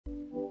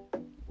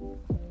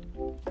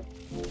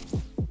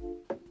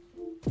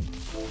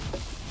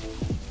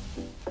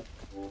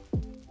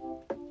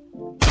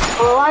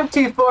I'm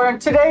T4,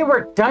 and today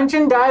we're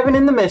dungeon diving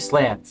in the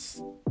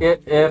Mistlands.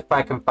 If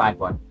I can find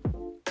one.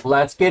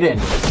 Let's get in.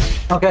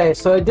 Okay,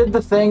 so I did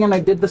the thing and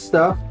I did the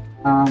stuff.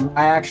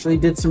 I actually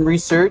did some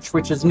research,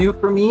 which is new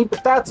for me,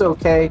 but that's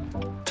okay.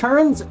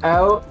 Turns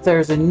out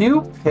there's a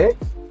new pick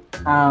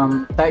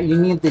that you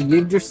need the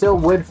Yggdrasil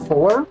wood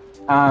for.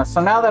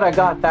 So now that I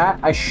got that,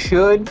 I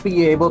should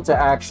be able to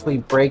actually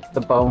break the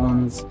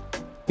bones,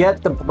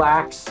 get the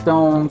black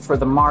stone for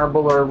the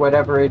marble or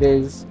whatever it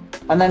is,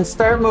 and then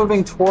start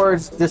moving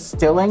towards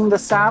distilling the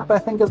sap, I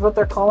think is what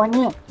they're calling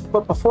it.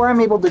 But before I'm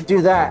able to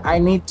do that, I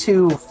need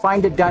to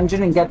find a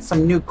dungeon and get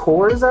some new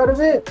cores out of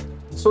it.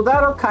 So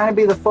that'll kind of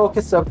be the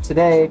focus of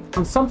today.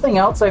 And something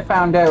else I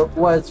found out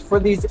was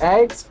for these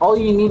eggs, all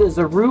you need is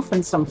a roof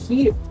and some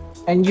heat,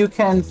 and you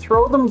can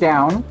throw them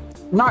down,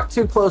 not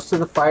too close to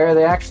the fire.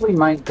 They actually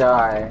might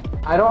die.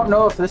 I don't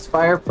know if this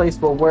fireplace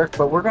will work,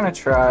 but we're gonna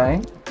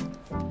try.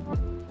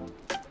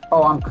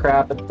 Oh, I'm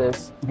crap at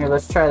this. Here,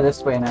 let's try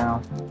this way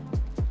now.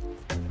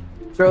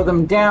 Throw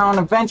them down.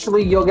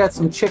 Eventually you'll get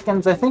some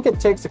chickens. I think it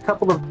takes a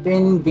couple of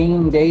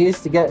in-game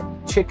days to get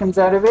chickens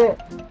out of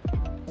it.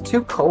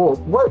 Too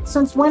cold. What?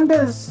 Since when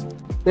does...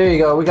 There you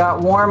go. We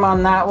got warm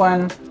on that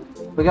one.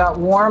 We got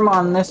warm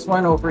on this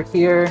one over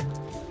here.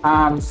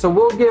 So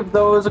we'll give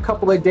those a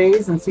couple of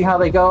days and see how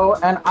they go.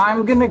 And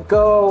I'm gonna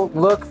go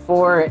look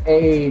for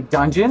a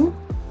dungeon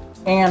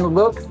and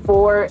look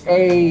for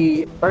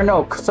a... Or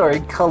no, sorry.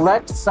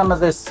 Collect some of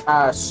this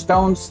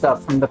stone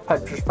stuff from the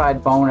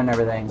petrified bone and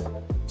everything.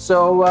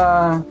 So,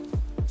 I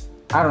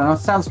don't know.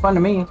 Sounds fun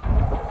to me.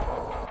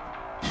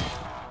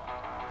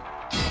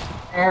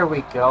 There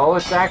we go.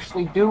 It's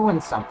actually doing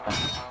something.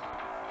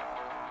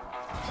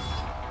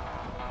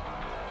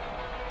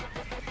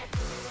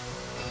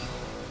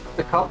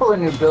 A couple of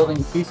new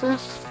building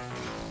pieces.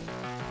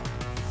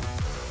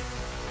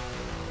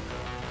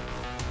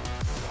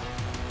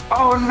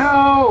 Oh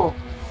no!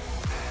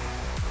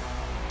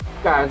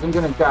 Guys, I'm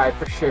gonna die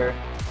for sure.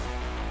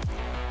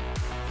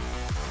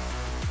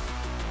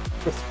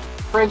 This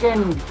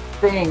friggin'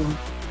 thing.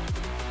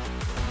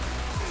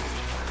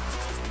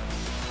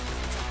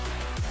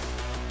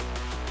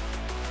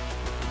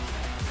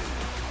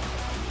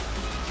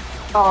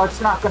 Oh,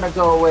 it's not gonna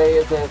go away,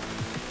 is it?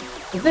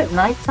 Is it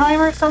nighttime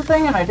or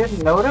something and I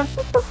didn't notice?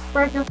 What the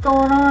frick is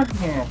going on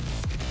here?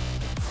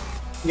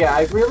 Yeah,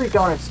 I really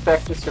don't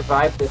expect to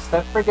survive this.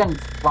 That friggin'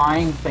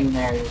 flying thing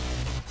there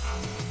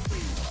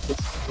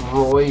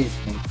destroys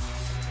me.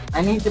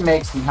 I need to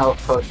make some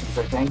health potions,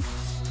 I think.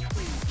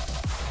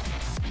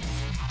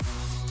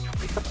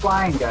 Where'd the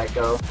flying guy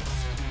go?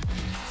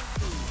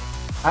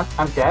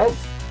 I'm dead?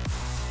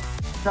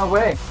 No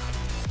way.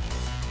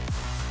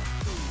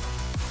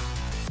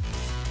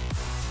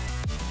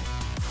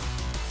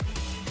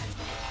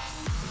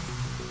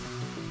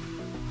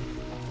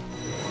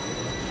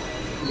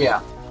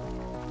 Yeah.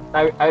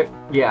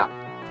 Yeah.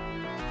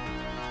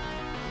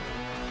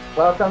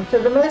 Welcome to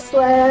the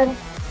Mistlands!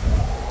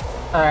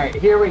 Alright,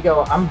 here we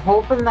go. I'm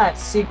hoping that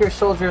Seeker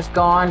Soldier's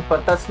gone,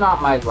 but that's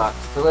not my luck,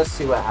 so let's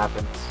see what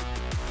happens.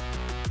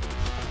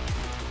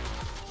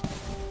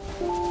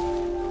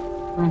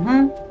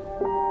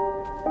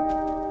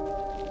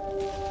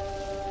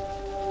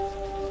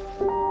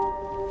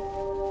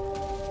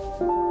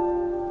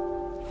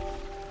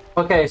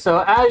 Okay,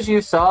 so as you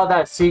saw,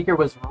 that Seeker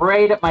was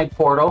right at my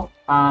portal.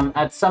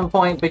 At some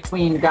point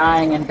between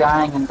dying and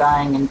dying and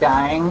dying and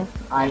dying,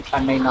 I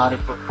may not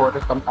have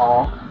recorded them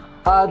all.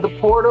 The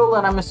portal,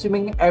 and I'm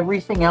assuming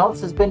everything else,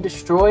 has been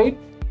destroyed.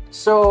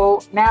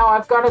 So now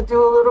I've got to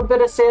do a little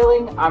bit of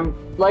sailing.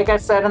 Like I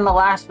said in the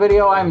last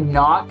video, I'm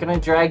not going to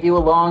drag you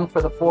along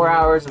for the 4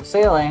 hours of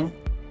sailing.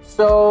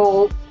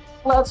 So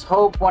let's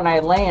hope when I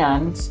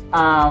land,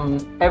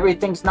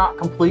 everything's not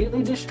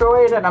completely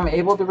destroyed and I'm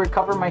able to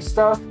recover my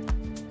stuff.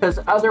 Because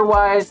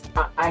otherwise,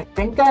 I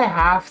think I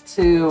have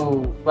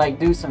to like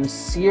do some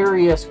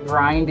serious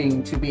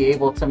grinding to be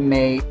able to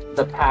make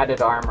the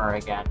padded armor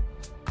again.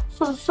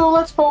 So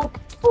let's hope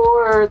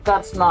for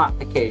that's not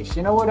the case.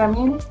 You know what I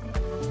mean?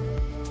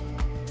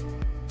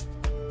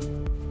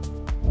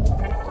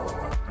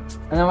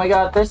 And then we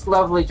got this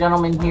lovely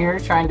gentleman here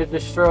trying to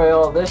destroy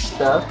all this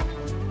stuff.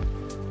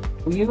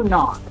 Will you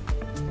not?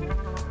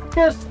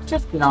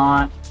 Just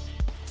not.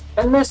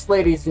 And this,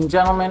 ladies and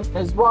gentlemen,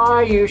 is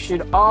why you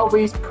should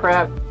always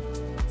prep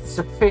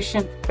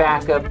sufficient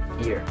backup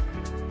gear.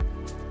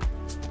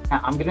 Now,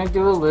 I'm gonna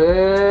do a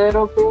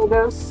little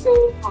bit of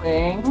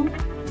sailing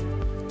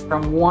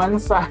from one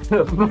side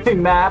of my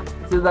map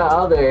to the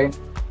other.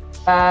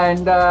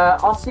 And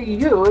I'll see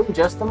you in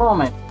just a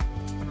moment.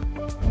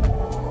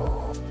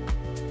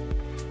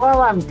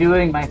 While I'm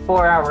doing my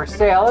 4-hour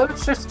sail, I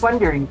was just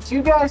wondering, do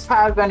you guys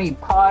have any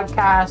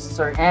podcasts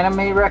or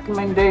anime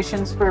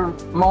recommendations for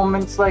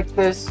moments like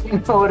this? You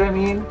know what I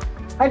mean?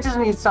 I just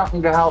need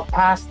something to help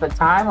pass the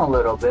time a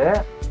little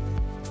bit.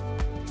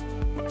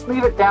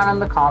 Leave it down in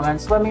the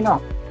comments, let me know.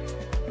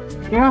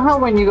 You know how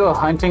when you go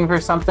hunting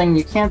for something,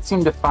 you can't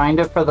seem to find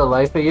it for the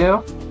life of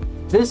you?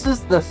 This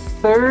is the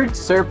third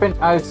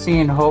serpent I've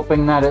seen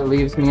hoping that it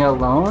leaves me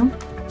alone.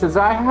 because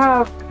I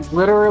have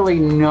literally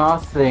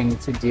nothing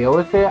to deal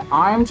with it.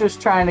 I'm just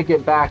trying to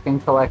get back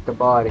and collect the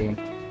body.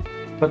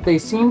 But they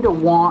seem to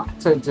want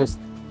to just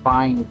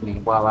find me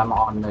while I'm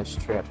on this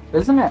trip.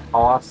 Isn't it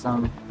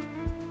awesome?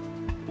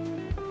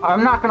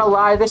 I'm not gonna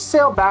lie, this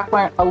sail back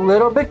went a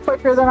little bit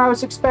quicker than I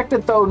was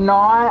expected, though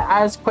not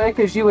as quick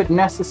as you would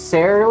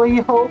necessarily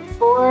hope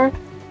for.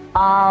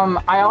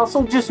 I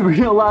also just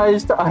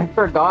realized I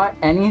forgot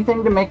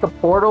anything to make a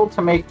portal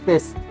to make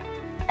this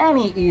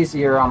any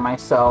easier on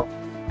myself.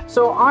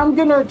 So I'm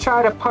gonna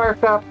try to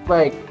park up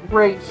like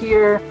right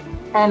here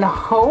and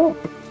hope,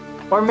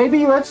 or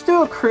maybe let's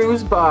do a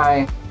cruise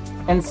by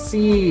and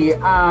see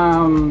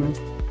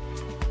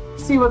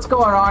what's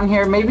going on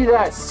here. Maybe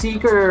that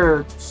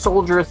seeker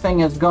soldier thing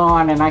is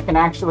gone and I can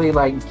actually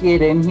like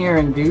get in here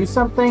and do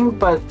something,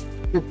 but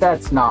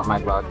that's not my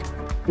luck.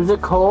 Is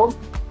it cold?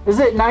 Is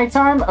it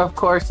nighttime? Of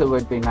course it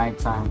would be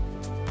nighttime.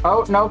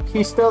 Oh, nope,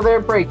 he's still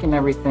there breaking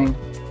everything.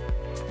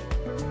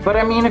 But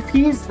I mean, if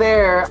he's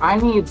there, I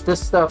need the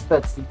stuff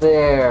that's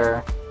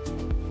there.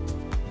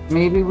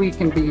 Maybe we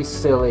can be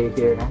silly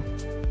here.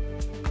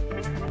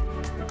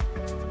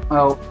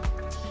 Oh,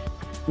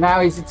 now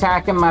he's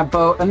attacking my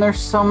boat, and there's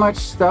so much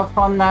stuff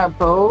on that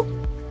boat.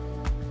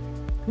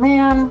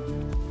 Man,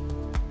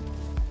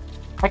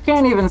 I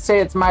can't even say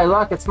it's my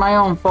luck. It's my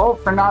own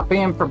fault for not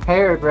being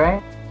prepared,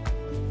 right?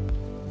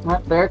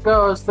 There it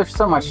goes. There's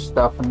so much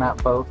stuff in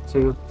that boat,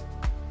 too.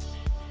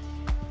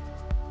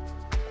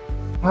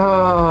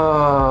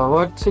 Oh,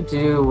 what to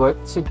do,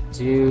 what to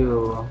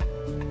do.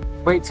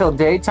 Wait till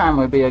daytime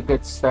would be a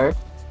good start.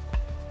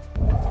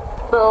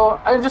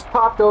 So, I just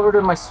popped over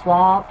to my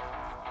swamp,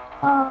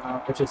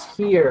 which is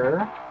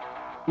here.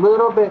 A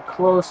little bit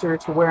closer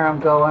to where I'm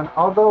going,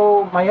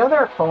 although my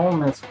other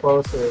home is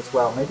closer as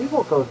well. Maybe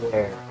we'll go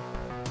there.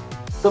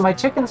 So my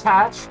chickens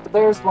hatched.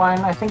 There's one.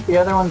 I think the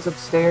other one's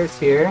upstairs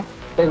here.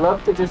 They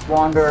love to just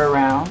wander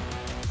around.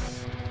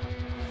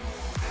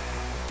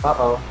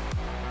 Uh-oh.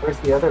 Where's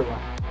the other one?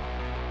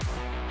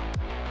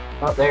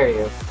 Oh, there he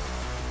is.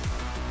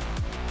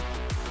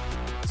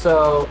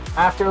 So,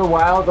 after a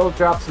while, they'll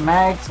drop some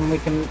eggs, and we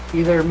can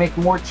either make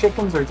more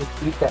chickens or just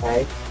eat the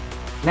eggs.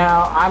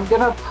 Now, I'm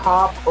gonna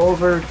pop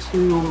over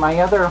to my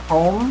other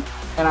home,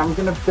 and I'm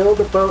gonna build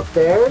a boat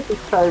there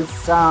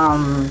because,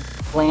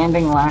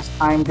 landing last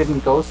time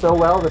didn't go so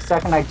well. The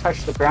second I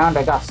touched the ground,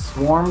 I got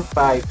swarmed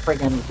by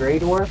friggin' grey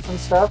dwarfs and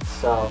stuff,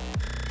 so...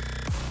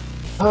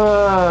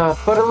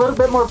 but a little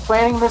bit more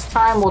planning this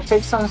time. We'll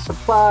take some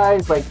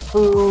supplies like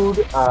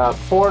food,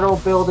 portal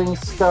building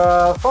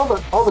stuff,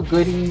 all the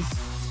goodies.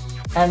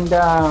 And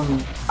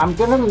I'm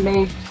gonna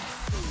make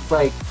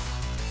like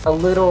a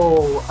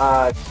little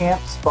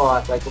camp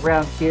spot like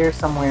around here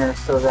somewhere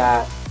so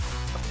that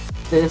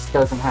this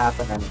doesn't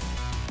happen anymore.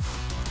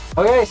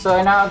 Okay, so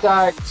I now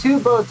got 2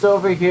 boats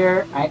over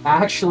here. I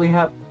actually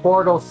have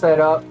portal set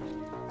up.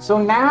 So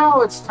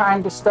now it's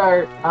time to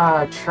start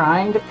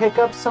trying to pick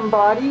up some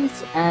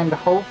bodies and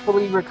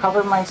hopefully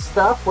recover my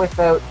stuff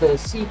without the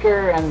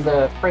seeker and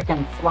the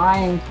freaking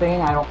flying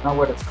thing. I don't know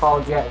what it's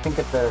called yet. I think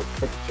it's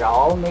the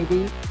jaw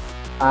maybe.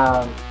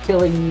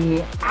 Killing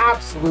me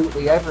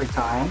absolutely every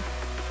time.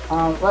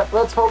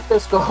 Let's hope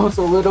this goes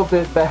a little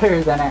bit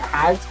better than it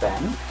has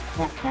been.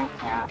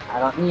 I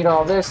don't need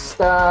all this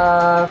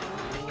stuff.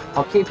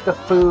 I'll keep the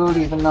food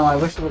even though I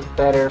wish it was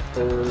better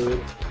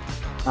food.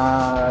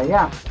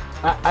 Yeah.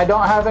 I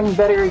don't have any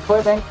better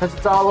equipment because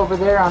it's all over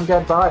there on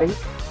dead bodies.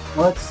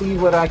 Let's see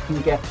what I can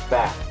get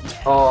back.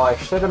 Oh, I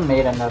should have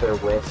made another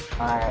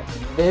wisp. Alright,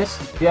 this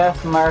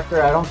death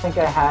marker, I don't think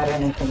I had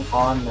anything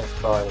on this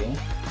body.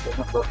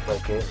 Doesn't look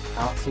like it.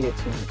 I don't see a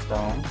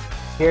tombstone.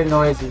 Hear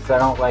noises, I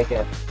don't like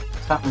it.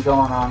 Something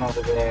going on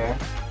over there.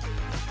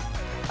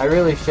 I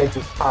really should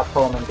just pop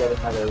home and get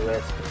another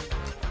wisp.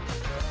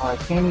 Oh, I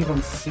can't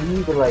even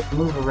see to like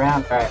move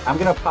around. Alright, I'm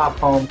gonna pop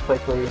home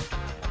quickly.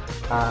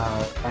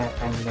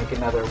 And make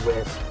another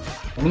wisp.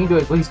 I need to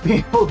at least be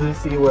able to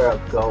see where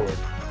I'm going.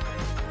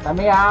 Let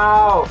me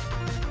out!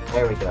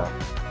 There we go.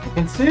 You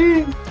can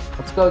see!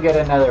 Let's go get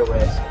another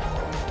wisp.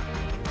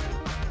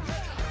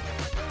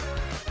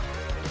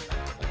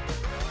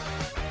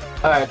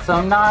 Alright, so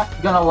I'm not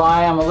gonna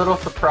lie, I'm a little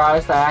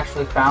surprised I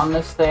actually found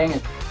this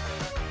thing.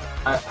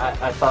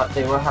 I thought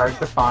they were hard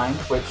to find,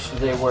 which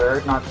they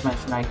were, not to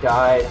mention I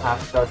died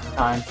half a dozen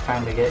times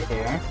trying to get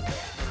here.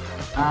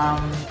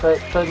 But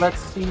let's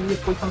see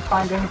if we can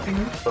find anything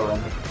useful in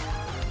it.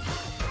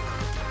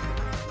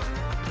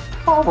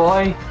 Oh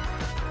boy!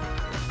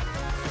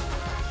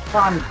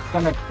 I'm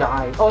gonna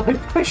die. Oh, they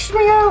pushed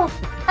me out!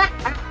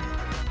 I'm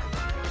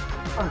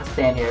gonna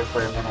stand here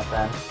for a minute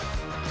then.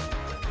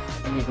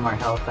 I need more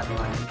health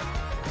anyway.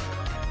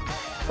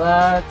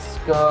 Let's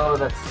go,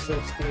 that's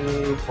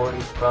 60,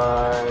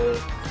 45,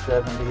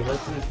 70,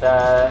 let's eat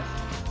that.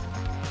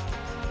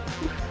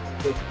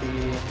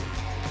 50,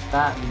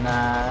 that and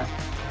that.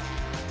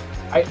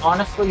 I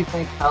honestly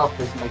think health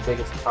is my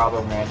biggest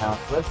problem right now,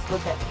 so let's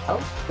look at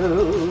health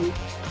food.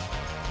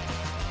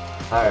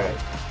 Alright.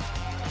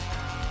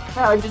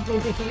 Now I just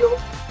need to heal.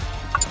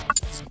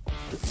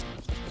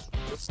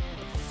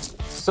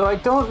 So I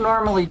don't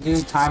normally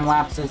do time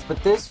lapses,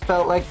 but this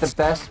felt like the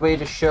best way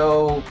to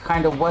show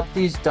kind of what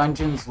these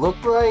dungeons look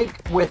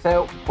like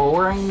without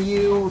boring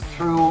you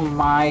through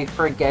my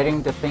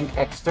forgetting to think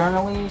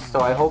externally.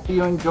 So I hope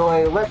you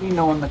enjoy. Let me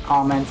know in the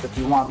comments if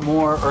you want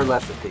more or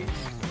less of these.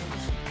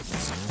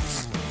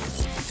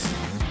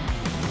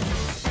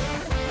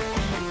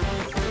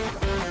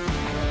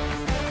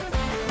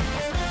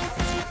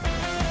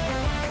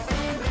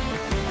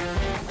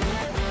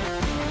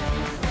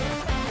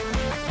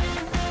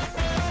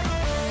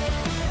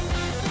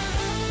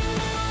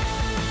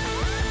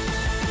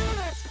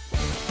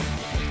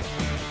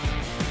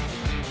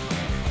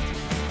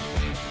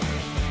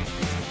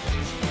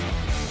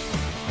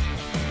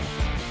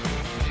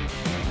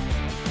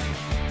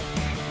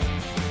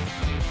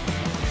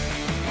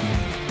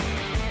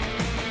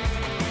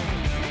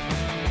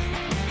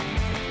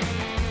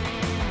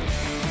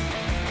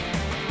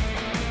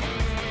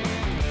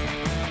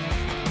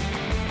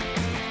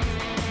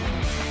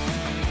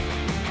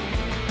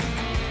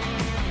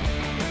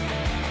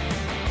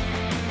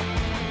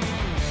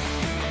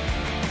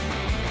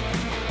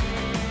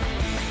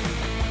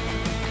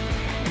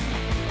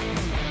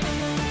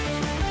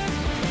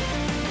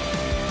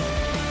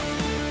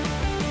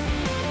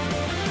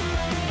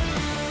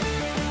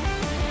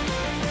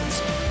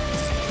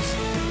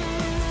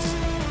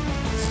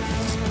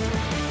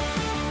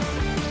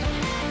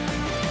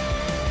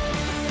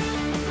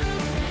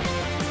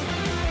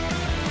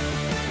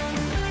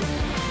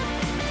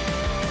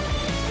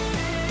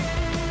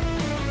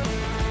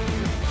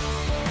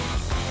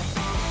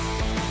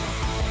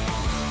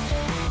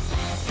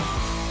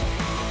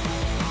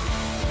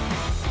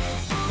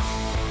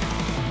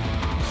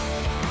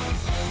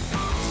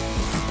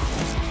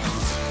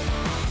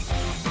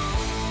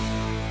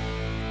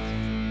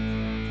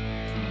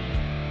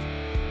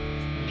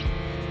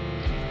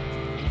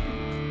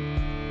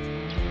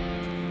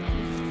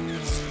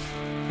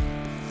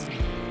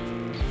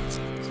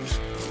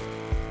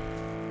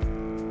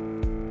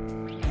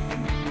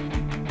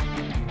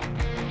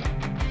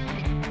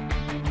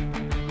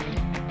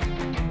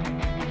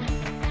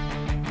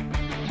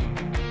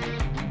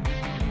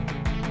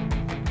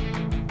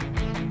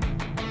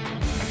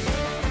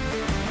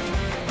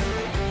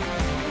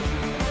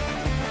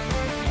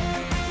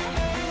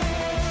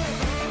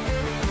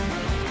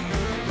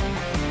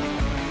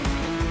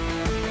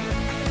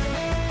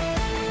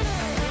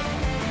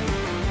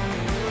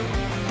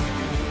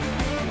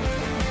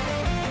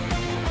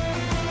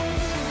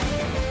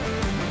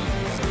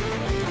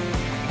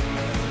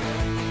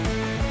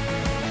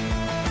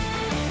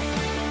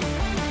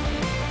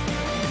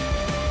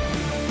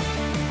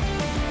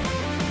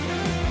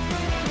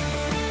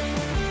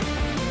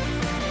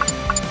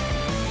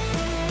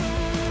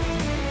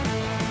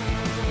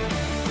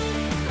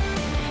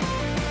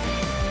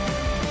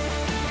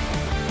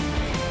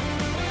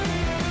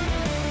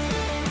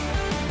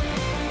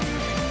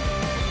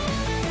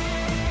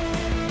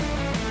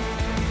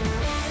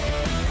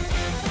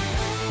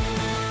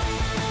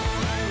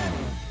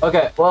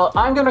 Okay, well,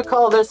 I'm gonna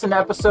call this an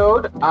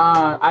episode.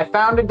 I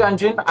found a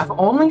dungeon. I've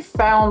only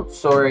found,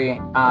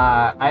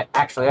 I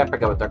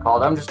forget what they're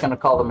called. I'm just gonna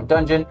call them a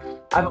dungeon.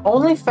 I've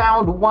only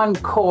found one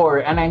core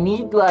and I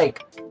need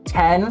like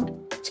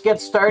 10 to get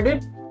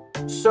started.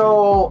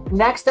 So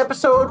next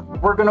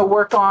episode, we're gonna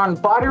work on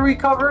body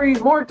recovery,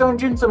 more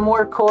dungeons and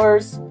more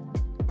cores.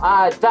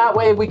 That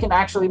way we can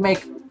actually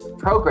make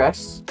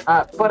progress.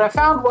 But I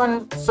found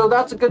one, so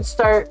that's a good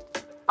start.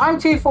 I'm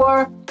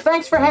T4.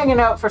 Thanks for hanging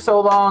out for so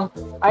long.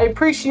 I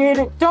appreciate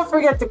it. Don't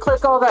forget to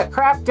click all that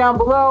crap down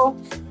below.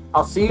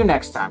 I'll see you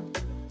next time.